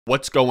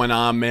What's going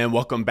on, man?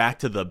 Welcome back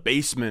to the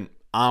basement.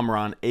 I'm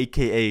Ron,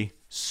 aka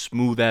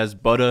Smooth as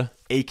Butter,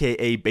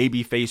 aka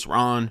Babyface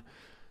Ron,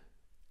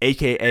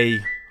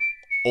 aka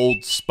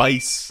Old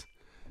Spice.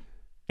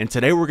 And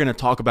today we're going to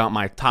talk about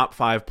my top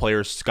 5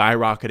 players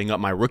skyrocketing up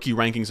my rookie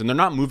rankings. And they're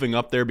not moving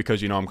up there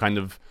because, I'm kind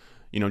of,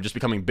 just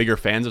becoming bigger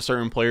fans of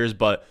certain players,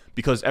 but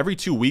because every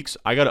 2 weeks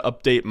I got to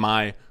update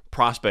my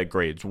prospect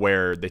grades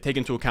where they take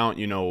into account,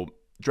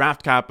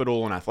 draft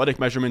capital and athletic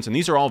measurements. And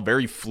these are all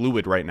very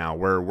fluid right now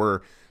where we're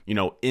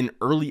in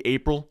early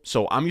April.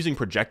 So I'm using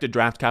projected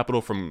draft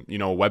capital from, a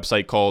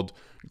website called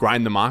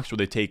Grind the Mocks, where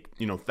they take,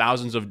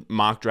 thousands of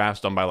mock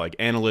drafts done by like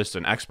analysts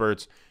and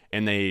experts,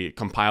 and they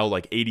compile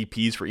like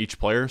ADPs for each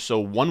player. So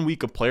 1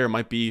 week a player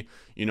might be,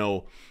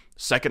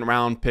 second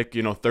round pick,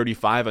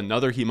 35.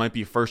 Another, he might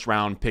be first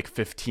round pick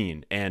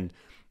 15. And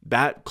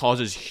that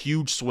causes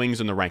huge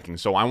swings in the rankings.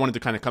 So I wanted to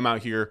kind of come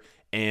out here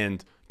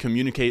and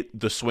communicate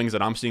the swings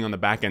that I'm seeing on the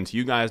back end to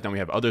you guys. Now we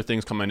have other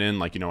things coming in,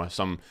 like,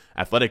 some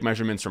athletic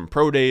measurements from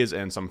pro days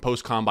and some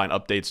post-combine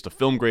updates to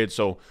film grades.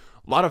 So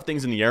a lot of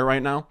things in the air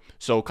right now.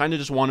 So kind of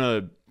just want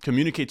to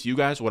communicate to you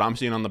guys what I'm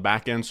seeing on the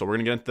back end. So we're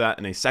going to get into that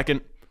in a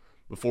second.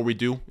 Before we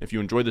do, if you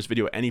enjoyed this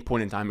video at any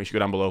point in time, make sure you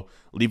go down below,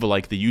 leave a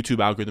like. The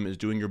YouTube algorithm is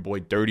doing your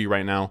boy dirty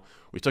right now.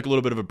 We took a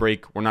little bit of a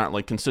break. We're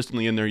not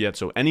consistently in there yet.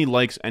 So any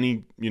likes,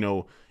 any,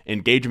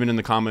 engagement in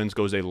the comments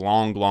goes a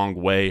long, long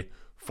way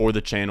for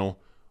the channel.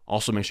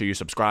 Also, make sure you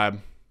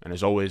subscribe. And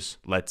as always,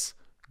 let's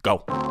go.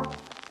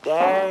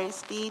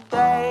 Thirsty,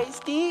 trying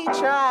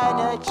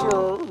to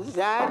choose.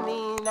 I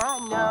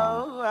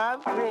know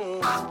I'm pretty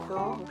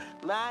cool.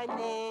 My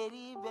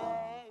nitty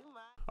bag.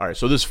 All right,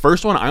 so this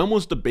first one, I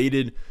almost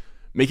debated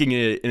making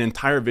an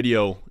entire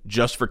video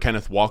just for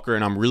Kenneth Walker,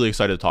 and I'm really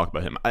excited to talk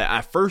about him.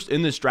 At first,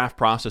 in this draft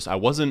process, I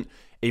wasn't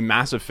a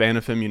massive fan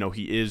of him.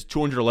 He is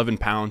 211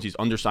 pounds. He's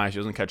undersized. He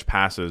doesn't catch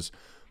passes.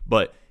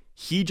 But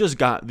he just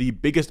got the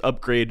biggest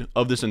upgrade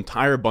of this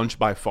entire bunch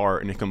by far,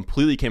 and it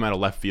completely came out of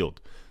left field.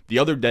 The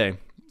other day,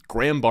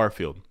 Graham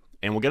Barfield,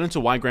 and we'll get into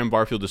why Graham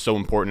Barfield is so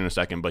important in a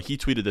second, but he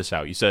tweeted this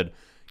out. He said,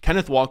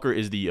 Kenneth Walker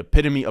is the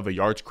epitome of a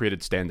yards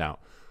created standout.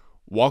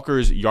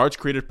 Walker's yards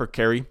created per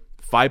carry,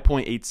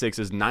 5.86,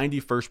 is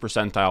 91st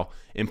percentile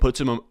and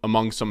puts him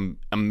among some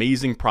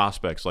amazing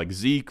prospects like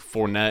Zeke,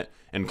 Fournette,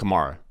 and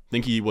Kamara. I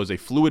think he was a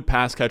fluid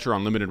pass catcher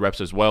on limited reps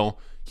as well.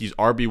 He's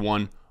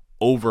RB1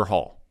 over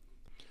Hall.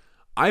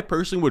 I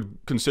personally would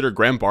consider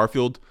Graham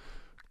Barfield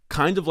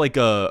kind of like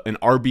an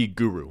RB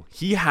guru.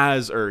 He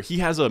has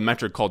a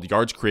metric called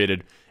yards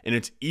created, and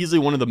it's easily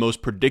one of the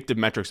most predictive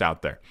metrics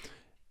out there.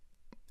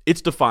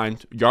 It's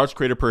defined, yards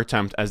created per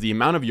attempt, as the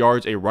amount of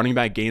yards a running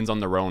back gains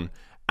on their own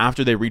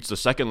after they reach the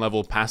second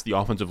level past the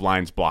offensive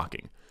line's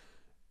blocking.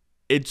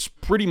 It's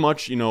pretty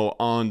much,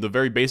 on the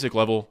very basic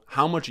level,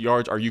 how much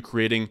yards are you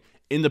creating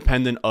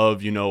independent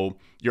of,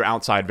 your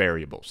outside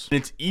variables. And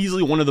it's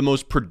easily one of the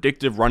most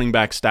predictive running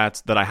back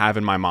stats that I have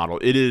in my model.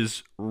 It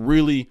is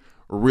really,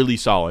 really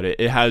solid.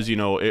 It has,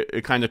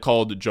 it kind of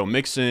called Joe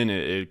Mixon.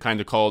 It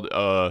kind of called,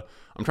 I'm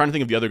trying to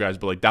think of the other guys,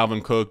 but like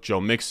Dalvin Cook, Joe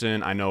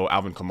Mixon. I know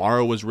Alvin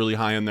Kamara was really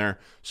high in there.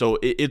 So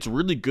it's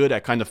really good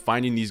at kind of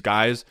finding these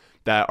guys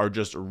that are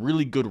just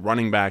really good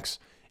running backs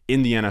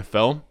in the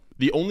NFL.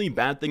 The only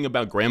bad thing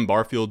about Graham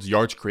Barfield's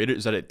yards created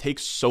is that it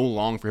takes so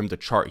long for him to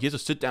chart. He has to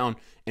sit down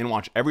and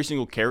watch every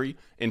single carry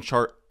and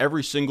chart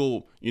every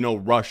single,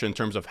 rush in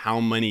terms of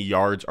how many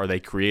yards are they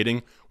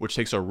creating, which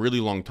takes a really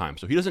long time.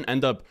 So he doesn't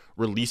end up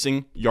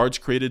releasing yards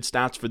created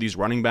stats for these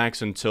running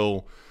backs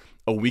until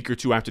a week or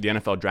two after the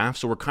NFL draft.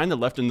 So we're kind of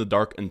left in the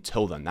dark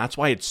until then. That's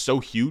why it's so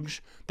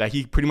huge that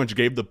he pretty much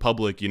gave the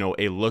public,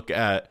 a look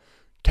at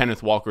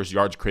Kenneth Walker's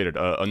yards created,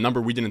 a number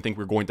we didn't think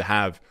we were going to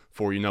have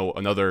for,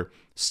 another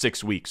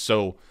 6 weeks.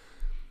 So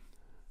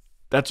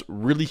that's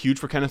really huge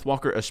for Kenneth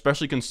Walker,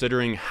 especially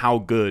considering how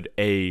good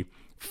a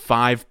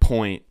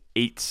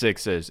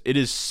 5.86 is. It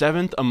is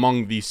 7th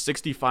among the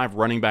 65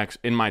 running backs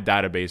in my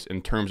database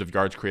in terms of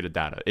yards created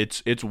data.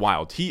 It's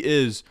wild. He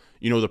is,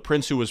 the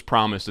prince who was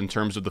promised in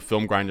terms of the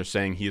film grinder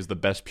saying he is the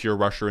best pure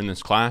rusher in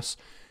this class.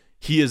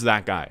 He is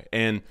that guy.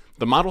 And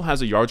the model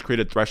has a yards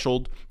created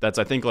threshold that's,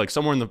 I think, like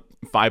somewhere in the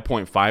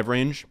 5.5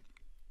 range.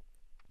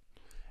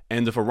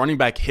 And if a running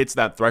back hits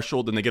that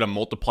threshold, then they get a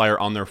multiplier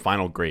on their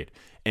final grade.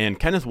 And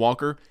Kenneth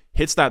Walker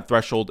hits that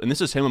threshold, and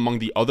this is him among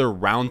the other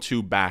round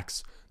 2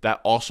 backs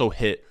that also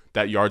hit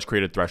that yards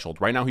created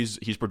threshold. Right now, he's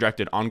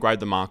projected on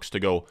Grind the Mocks to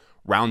go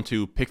round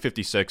 2, pick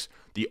 56.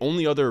 The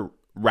only other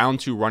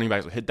round 2 running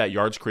backs that hit that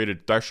yards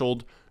created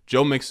threshold,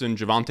 Joe Mixon,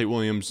 Javonte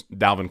Williams,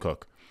 Dalvin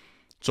Cook.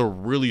 It's a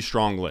really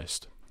strong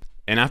list.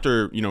 And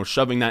after,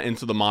 shoving that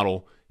into the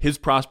model, his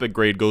prospect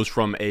grade goes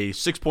from a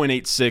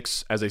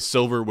 6.86 as a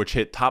silver, which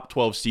hit top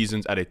 12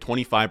 seasons at a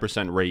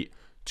 25% rate,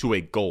 to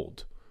a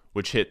gold,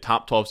 which hit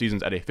top 12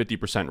 seasons at a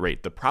 50%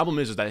 rate. The problem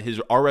is that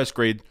his RS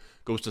grade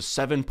goes to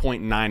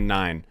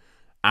 7.99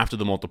 after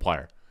the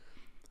multiplier.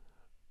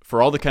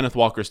 For all the Kenneth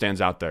Walker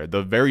stands out there,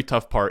 the very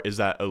tough part is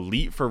that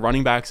elite for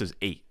running backs is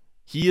 8.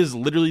 He is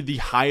literally the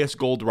highest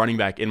gold running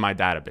back in my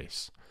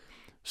database.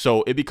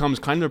 So it becomes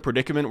kind of a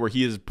predicament where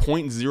he is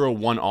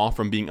 0.01 off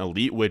from being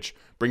elite, which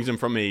brings him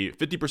from a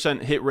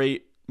 50% hit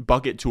rate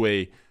bucket to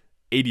a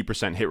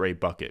 80% hit rate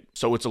bucket.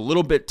 So it's a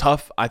little bit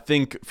tough. I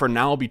think for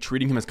now I'll be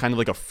treating him as kind of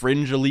like a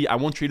fringe elite. I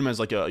won't treat him as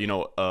like a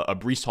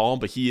Breece Hall,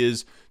 but he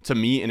is to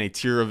me in a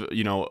tier of,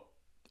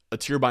 a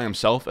tier by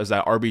himself as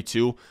that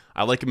RB2.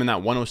 I like him in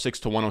that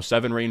 106 to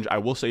 107 range. I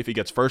will say if he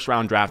gets first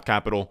round draft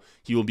capital,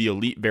 he will be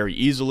elite very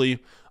easily.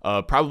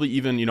 Probably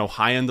even,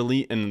 high end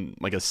elite in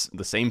like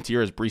the same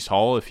tier as Breece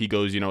Hall if he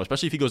goes,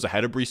 especially if he goes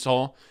ahead of Breece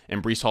Hall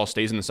and Breece Hall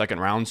stays in the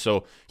second round.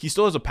 So he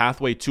still has a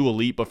pathway to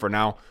elite, but for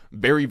now,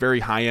 very,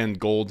 very high end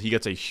gold. He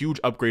gets a huge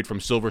upgrade from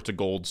silver to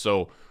gold.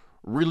 So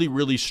really,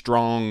 really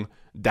strong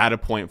data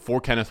point for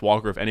Kenneth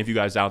Walker. If any of you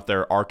guys out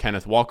there are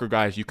Kenneth Walker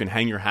guys, you can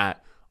hang your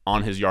hat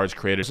on his yards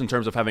created in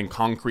terms of having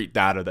concrete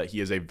data that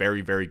he is a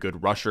very, very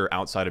good rusher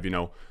outside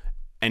of,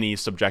 any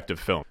subjective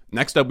film.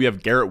 Next up, we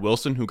have Garrett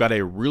Wilson, who got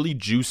a really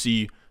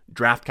juicy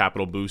draft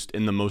capital boost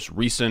in the most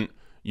recent,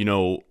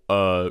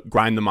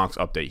 Grind the Mocks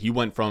update. He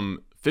went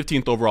from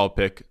 15th overall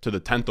pick to the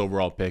 10th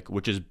overall pick,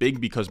 which is big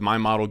because my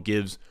model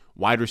gives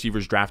wide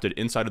receivers drafted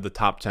inside of the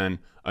top 10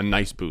 a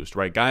nice boost,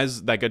 right?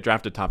 Guys that get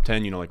drafted top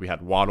 10, like we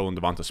had Waddle and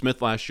Devonta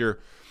Smith last year.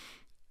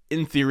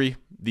 In theory,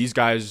 these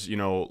guys,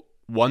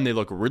 one, they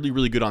look really,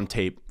 really good on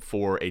tape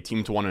for a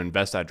team to want to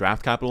invest that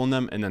draft capital in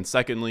them. And then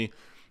secondly,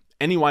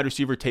 any wide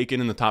receiver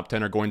taken in the top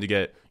 10 are going to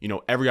get,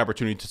 every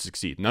opportunity to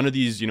succeed. None of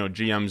these,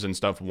 GMs and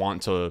stuff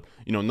want to,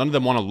 none of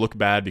them want to look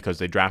bad because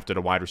they drafted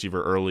a wide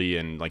receiver early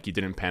and like he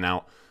didn't pan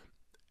out.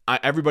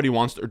 Everybody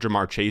wants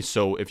Jamar Chase.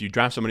 So if you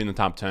draft somebody in the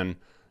top 10,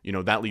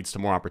 that leads to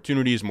more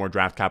opportunities, more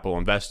draft capital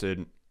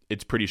invested.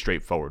 It's pretty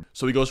straightforward.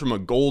 So he goes from a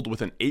gold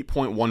with an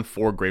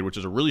 8.14 grade, which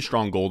is a really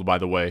strong gold, by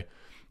the way,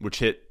 which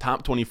hit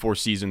top 24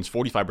 seasons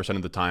 45%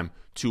 of the time,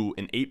 to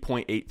an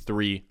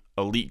 8.83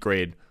 elite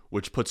grade,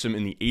 which puts him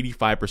in the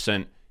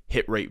 85%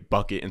 hit rate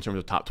bucket in terms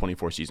of top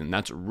 24 season.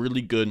 That's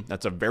really good.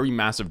 That's a very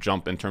massive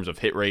jump in terms of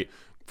hit rate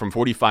from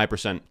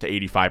 45% to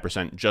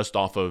 85% just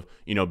off of,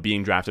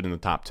 being drafted in the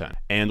top 10.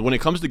 And when it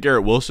comes to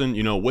Garrett Wilson,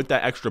 with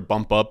that extra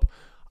bump up,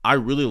 I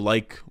really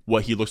like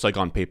what he looks like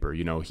on paper.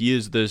 He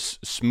is this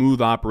smooth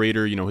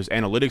operator. His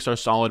analytics are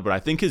solid, but I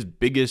think his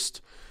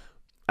biggest,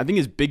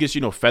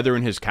 feather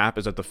in his cap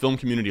is that the film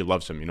community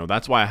loves him.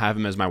 That's why I have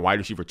him as my wide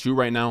receiver 2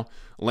 right now.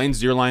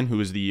 Lance Zierlein,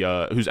 who's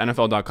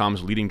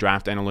NFL.com's leading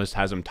draft analyst,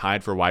 has him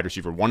tied for wide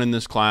receiver 1 in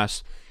this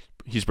class.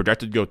 He's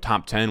projected to go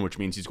top 10, which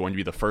means he's going to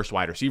be the first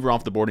wide receiver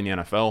off the board in the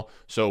NFL.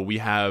 So we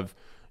have,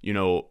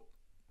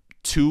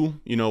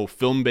 2,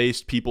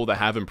 film-based people that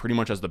have him pretty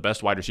much as the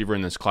best wide receiver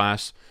in this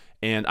class.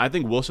 And I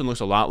think Wilson looks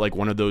a lot like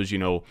one of those,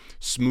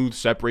 smooth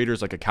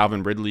separators like a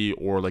Calvin Ridley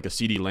or like a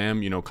CeeDee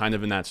Lamb, kind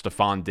of in that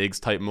Stephon Diggs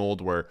type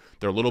mold where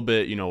they're a little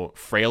bit,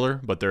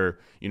 frailer, but they're,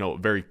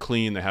 very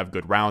clean. They have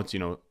good routes,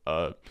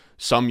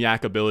 some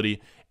yak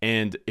ability.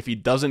 And if he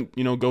doesn't,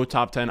 go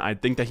top 10, I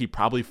think that he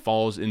probably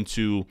falls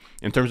into,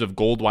 in terms of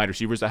gold wide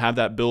receivers that have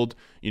that build,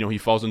 he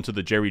falls into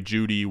the Jerry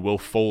Jeudy, Will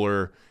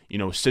Fuller,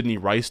 Sidney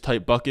Rice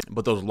type bucket.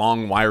 But those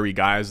long, wiry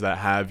guys that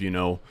have,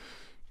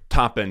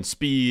 top end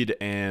speed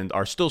and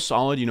are still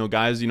solid,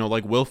 guys,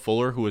 like Will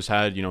Fuller, who has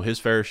had, his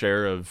fair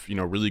share of,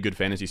 really good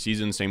fantasy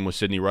seasons. Same with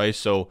Sidney Rice.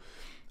 So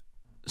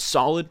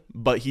solid,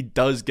 but he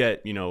does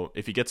get,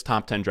 if he gets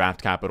top 10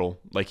 draft capital,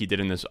 like he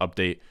did in this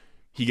update,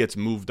 he gets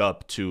moved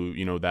up to,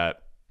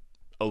 that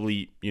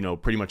elite,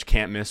 pretty much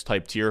can't miss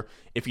type tier.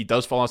 If he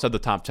does fall outside the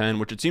top 10,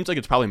 which it seems like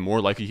it's probably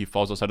more likely he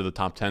falls outside of the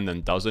top 10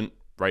 than doesn't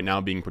right now,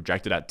 being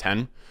projected at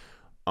 10.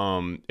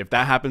 If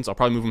that happens, I'll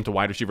probably move him to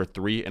wide receiver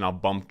 3 and I'll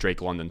bump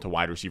Drake London to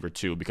wide receiver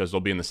 2 because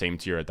they'll be in the same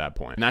tier at that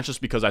point. And that's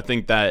just because I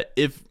think that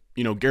if,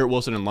 Garrett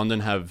Wilson and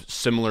London have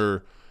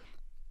similar,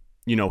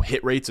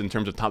 hit rates in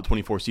terms of top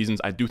 24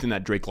 seasons, I do think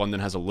that Drake London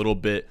has a little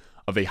bit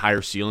of a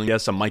higher ceiling. He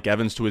has some Mike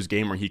Evans to his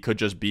game where he could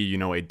just be,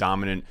 a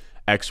dominant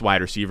X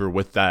wide receiver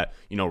with that,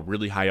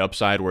 really high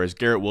upside. Whereas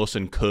Garrett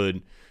Wilson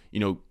could,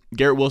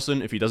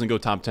 if he doesn't go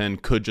top 10,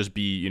 could just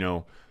be,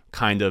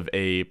 kind of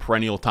a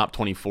perennial top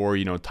 24,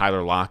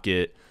 Tyler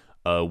Lockett,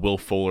 Will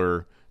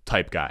Fuller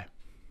type guy.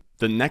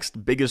 The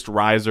next biggest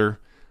riser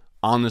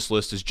on this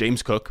list is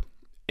James Cook.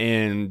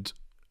 And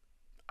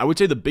I would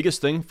say the biggest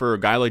thing for a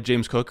guy like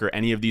James Cook or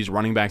any of these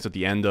running backs at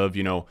the end of,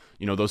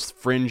 those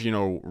fringe,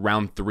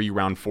 round 3,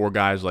 round 4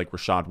 guys like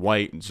Rachaad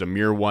White,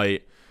 Zamir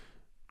White,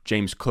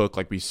 James Cook,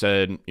 like we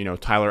said,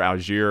 Tyler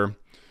Algier.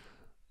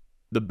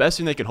 The best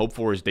thing they can hope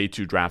for is day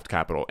 2 draft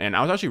capital. And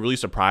I was actually really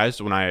surprised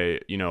when I,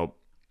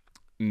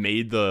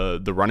 made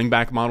the running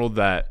back model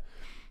that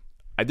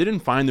I didn't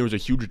find there was a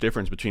huge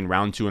difference between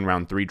round 2 and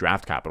round 3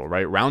 draft capital,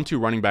 right? Round 2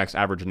 running backs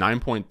average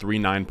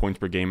 9.39 points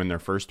per game in their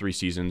first 3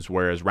 seasons,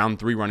 whereas round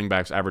 3 running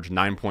backs average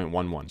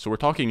 9.11. So we're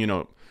talking,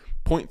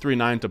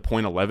 0.39 to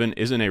 0.11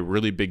 isn't a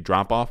really big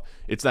drop off.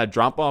 It's that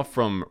drop off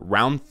from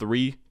round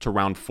 3 to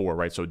round 4,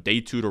 right? So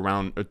day 2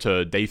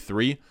 to day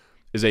 3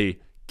 is a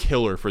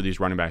killer for these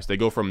running backs. They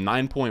go from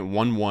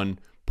 9.11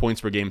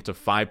 points per game to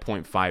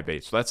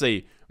 5.58. So that's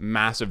a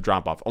massive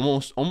drop off,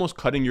 almost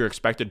cutting your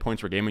expected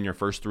points per game in your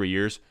first 3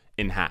 years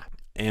in half.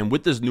 And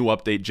with this new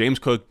update, James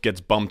Cook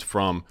gets bumped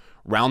from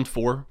round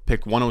 4,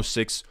 pick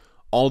 106,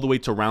 all the way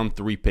to round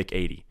 3, pick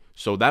 80.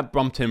 So that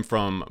bumped him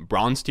from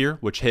bronze tier,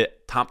 which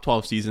hit top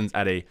 12 seasons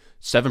at a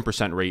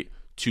 7% rate,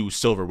 to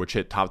silver, which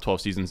hit top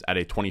 12 seasons at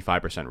a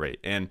 25% rate.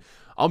 And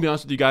I'll be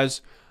honest with you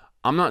guys,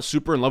 I'm not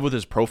super in love with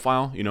his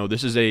profile.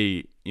 This is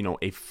a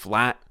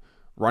flat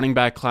running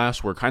back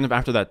class where kind of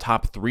after that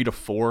top 3 to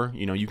 4,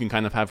 you can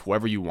kind of have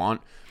whoever you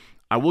want.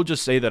 I will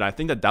just say that I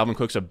think that Dalvin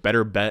Cook's a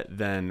better bet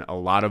than a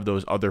lot of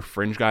those other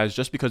fringe guys,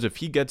 just because if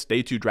he gets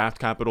day 2 draft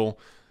capital,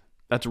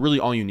 that's really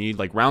all you need.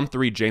 Like round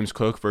 3 James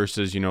Cook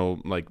versus,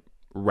 like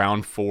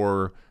round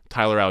 4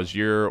 Tyler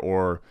Algier,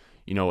 or,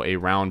 a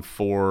round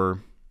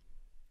 4.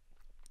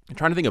 I'm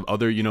trying to think of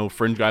other,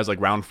 fringe guys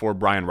like round 4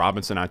 Brian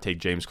Robinson. I'd take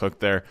James Cook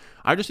there.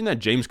 I just think that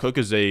James Cook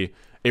is a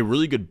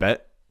really good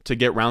bet to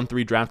get round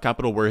 3 draft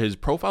capital, where his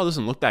profile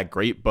doesn't look that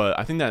great, but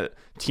I think that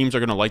teams are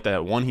going to like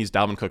that. One, he's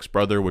Dalvin Cook's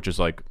brother, which is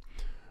like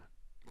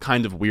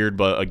kind of weird,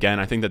 but again,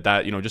 I think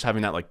that just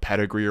having that like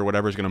pedigree or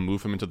whatever is going to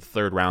move him into the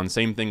 3rd round.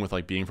 Same thing with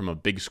like being from a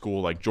big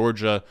school like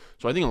Georgia.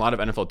 So I think a lot of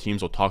NFL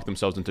teams will talk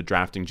themselves into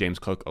drafting James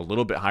Cook a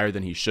little bit higher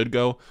than he should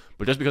go,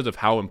 but just because of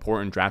how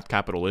important draft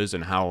capital is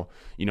and how,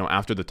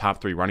 after the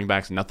top 3 running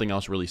backs, nothing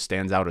else really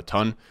stands out a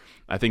ton.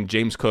 I think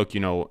James Cook,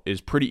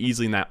 is pretty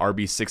easily in that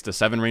RB 6 to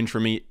 7 range for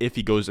me if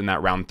he goes in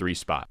that round 3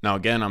 spot. Now,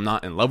 again, I'm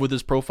not in love with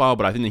his profile,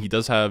 but I think that he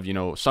does have,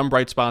 some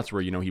bright spots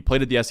where, he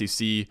played at the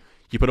SEC.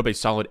 He put up a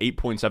solid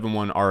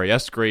 8.71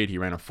 RAS grade. He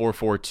ran a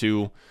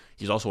 4.42.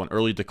 He's also an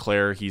early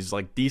declare. He's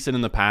like decent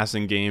in the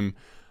passing game.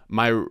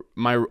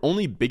 My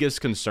only biggest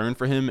concern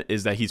for him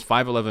is that he's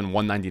 5'11",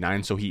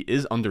 199, so he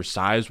is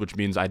undersized, which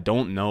means I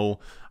don't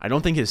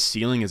think his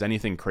ceiling is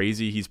anything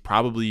crazy. He's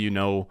probably,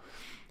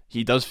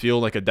 he does feel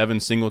like a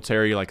Devin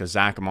Singletary, like a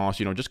Zach Moss,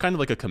 just kind of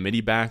like a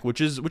committee back, which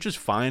is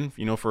fine,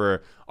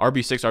 for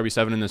RB6,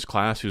 RB7 in this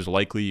class, who's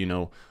likely,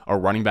 a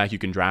running back you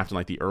can draft in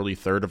like the early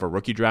 3rd of a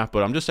rookie draft.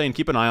 But I'm just saying,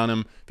 keep an eye on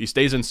him. If he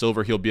stays in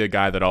silver, he'll be a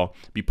guy that I'll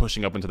be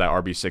pushing up into that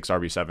RB6,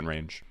 RB7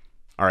 range.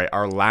 All right,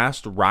 our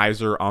last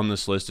riser on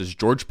this list is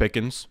George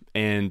Pickens,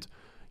 and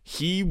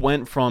he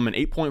went from an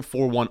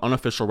 8.41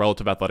 unofficial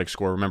relative athletic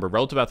score. Remember,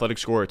 relative athletic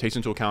score, it takes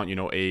into account,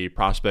 a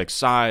prospect's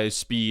size,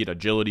 speed,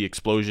 agility,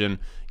 explosion,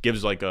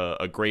 gives like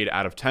a grade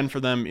out of 10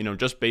 for them,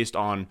 just based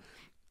on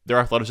their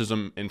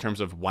athleticism in terms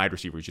of wide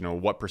receivers,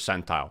 what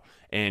percentile.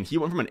 And he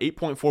went from an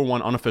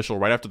 8.41 unofficial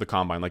right after the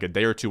combine, like a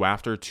day or two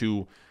after,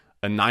 to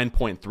a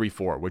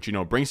 9.34, which,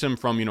 brings him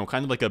from,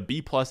 kind of like a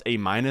B plus, A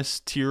minus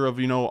tier of,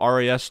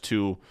 RAS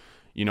to,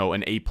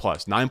 an A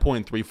plus.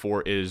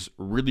 9.34 is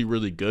really,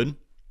 really good.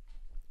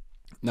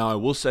 Now, I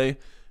will say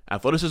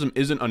athleticism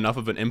isn't enough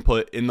of an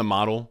input in the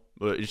model.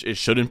 It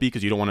shouldn't be,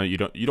 because you don't want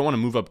to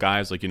move up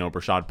guys like,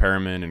 Brashad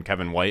Perriman and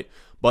Kevin White,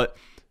 but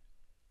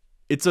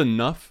it's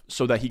enough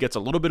so that he gets a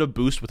little bit of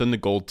boost within the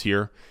gold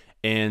tier,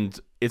 and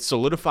it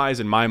solidifies,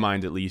 in my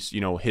mind at least,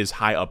 his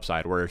high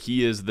upside, where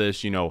he is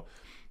this,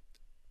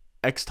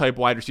 X-type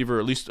wide receiver,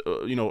 at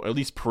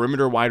least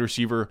perimeter wide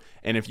receiver.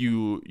 And if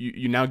you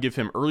now give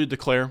him early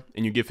declare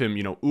and you give him,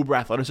 uber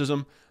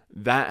athleticism,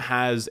 that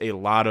has a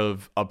lot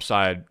of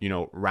upside,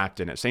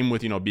 wrapped in it. Same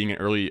with, being an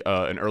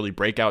early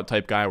breakout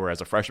type guy, where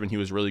as a freshman, he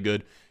was really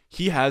good.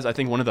 He has, I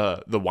think, one of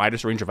the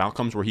widest range of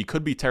outcomes, where he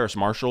could be Terrace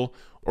Marshall,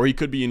 or he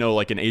could be,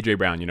 like an A.J.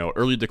 Brown,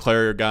 early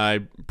declare guy,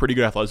 pretty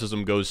good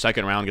athleticism, goes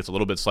 2nd round, gets a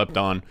little bit slept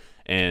on,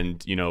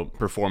 and,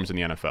 performs in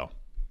the NFL.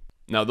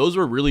 Now, those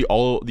were really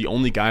the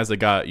only guys that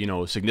got,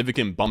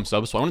 significant bumps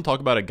up. So I want to talk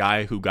about a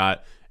guy who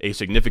got a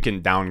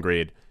significant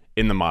downgrade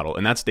in the model,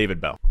 and that's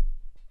David Bell.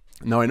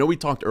 Now, I know we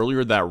talked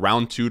earlier that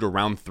round 2 to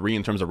round 3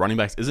 in terms of running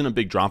backs isn't a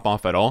big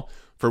drop-off at all.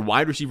 For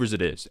wide receivers,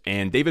 it is.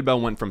 And David Bell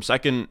went from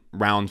 2nd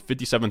round,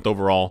 57th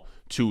overall,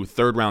 to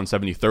 3rd round,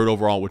 73rd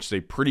overall, which is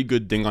a pretty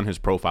good ding on his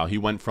profile. He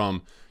went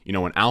from,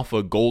 an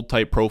alpha gold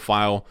type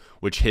profile,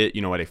 which hit,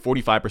 at a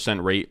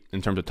 45% rate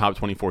in terms of top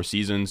 24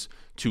 seasons,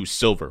 to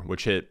silver,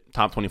 which hit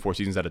top 24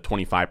 seasons at a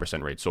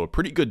 25% rate. So a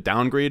pretty good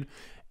downgrade.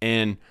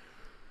 And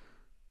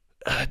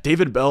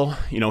David Bell,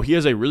 he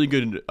has a really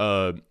good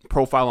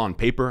profile on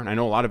paper, and I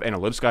know a lot of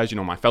analytics guys,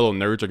 my fellow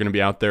nerds, are going to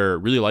be out there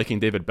really liking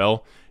David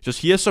Bell. Just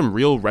he has some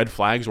real red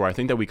flags where I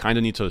think that we kind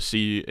of need to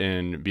see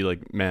and be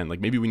like, man, like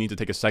maybe we need to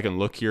take a second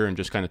look here and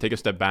just kind of take a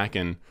step back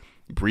and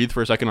breathe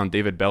for a second on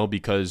David Bell,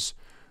 because,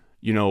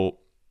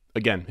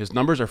 again, his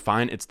numbers are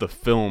fine. It's the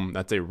film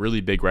that's a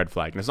really big red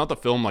flag. And it's not the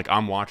film like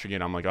I'm watching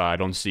it, I'm like, oh, I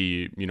don't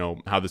see,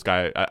 how this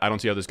guy, I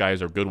don't see how this guy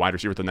is a good wide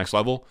receiver at the next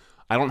level.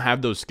 I don't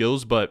have those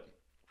skills, but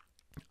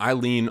I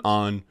lean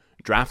on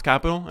draft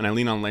capital and I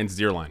lean on Lance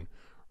Zierlein.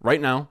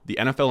 Right now, the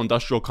NFL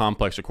Industrial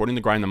Complex, according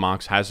to Grind the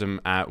Mocks, has him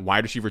at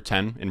wide receiver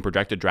 10 in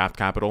projected draft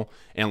capital.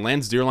 And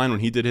Lance Zierlein, when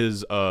he did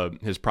his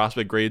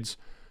prospect grades,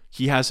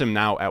 he has him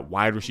now at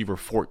wide receiver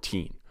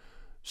 14.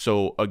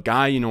 So a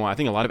guy, I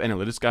think a lot of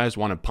analytics guys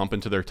want to pump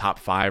into their top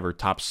 5 or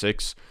top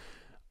 6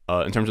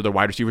 in terms of their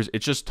wide receivers.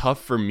 It's just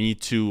tough for me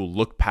to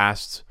look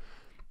past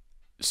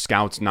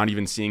scouts not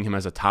even seeing him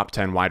as a top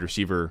 10 wide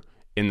receiver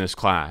in this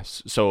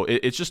class. So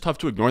it's just tough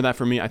to ignore that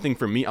for me. I think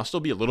for me, I'll still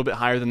be a little bit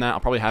higher than that. I'll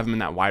probably have him in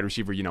that wide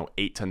receiver,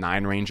 8 to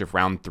 9 range if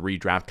round 3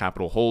 draft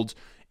capital holds.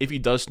 If he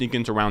does sneak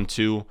into round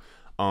 2,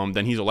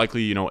 then he's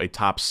likely, a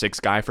top 6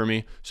 guy for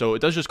me. So it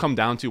does just come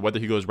down to whether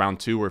he goes round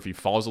 2 or if he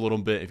falls a little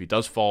bit. If he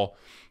does fall,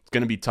 it's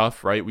going to be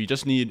tough, right? We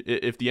just need,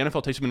 if the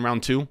NFL takes him in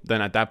round 2,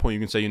 then at that point you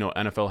can say,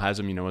 NFL has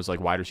him, as like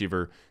wide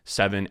receiver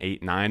 7,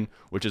 8, 9,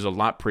 which is a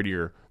lot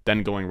prettier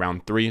than going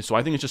round 3. So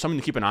I think it's just something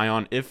to keep an eye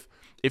on. If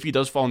he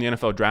does fall in the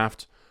NFL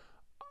draft,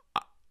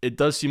 it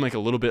does seem like a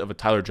little bit of a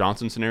Tyler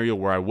Johnson scenario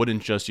where I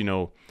wouldn't just,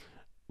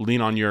 lean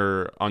on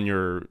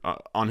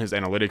his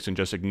analytics and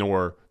just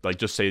ignore,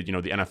 just say, the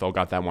NFL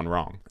got that one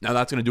wrong. Now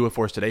that's going to do it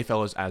for us today,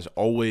 fellas. As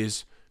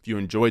always, if you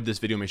enjoyed this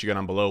video, make sure you get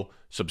down below,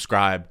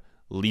 subscribe,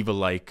 leave a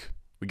like.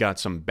 We got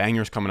some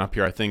bangers coming up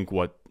here. I think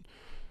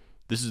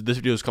this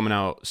video is coming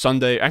out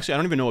Sunday. Actually, I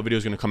don't even know what video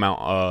is going to come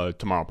out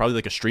tomorrow. Probably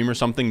like a stream or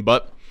something,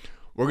 but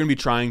we're going to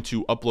be trying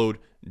to upload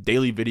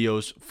daily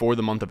videos for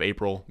the month of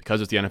April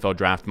because it's the NFL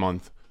draft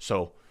month.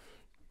 So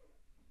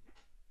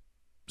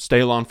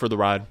stay along for the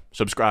ride,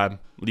 subscribe,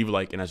 leave a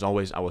like, and as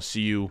always, I will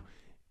see you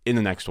in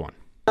the next one.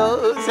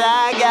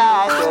 I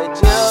got the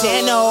juice.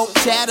 10-0,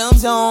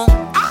 Chatham's on.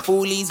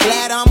 Foolies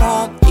glad I'm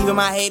home. Even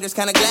my haters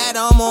kinda glad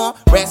I'm on.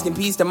 Rest in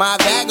peace to my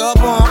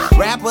vagabond.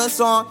 Rapper,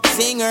 song,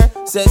 singer,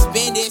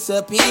 suspended,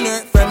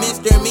 subpoena for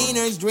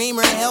misdemeanors.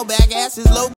 Dreamer, held back asses low.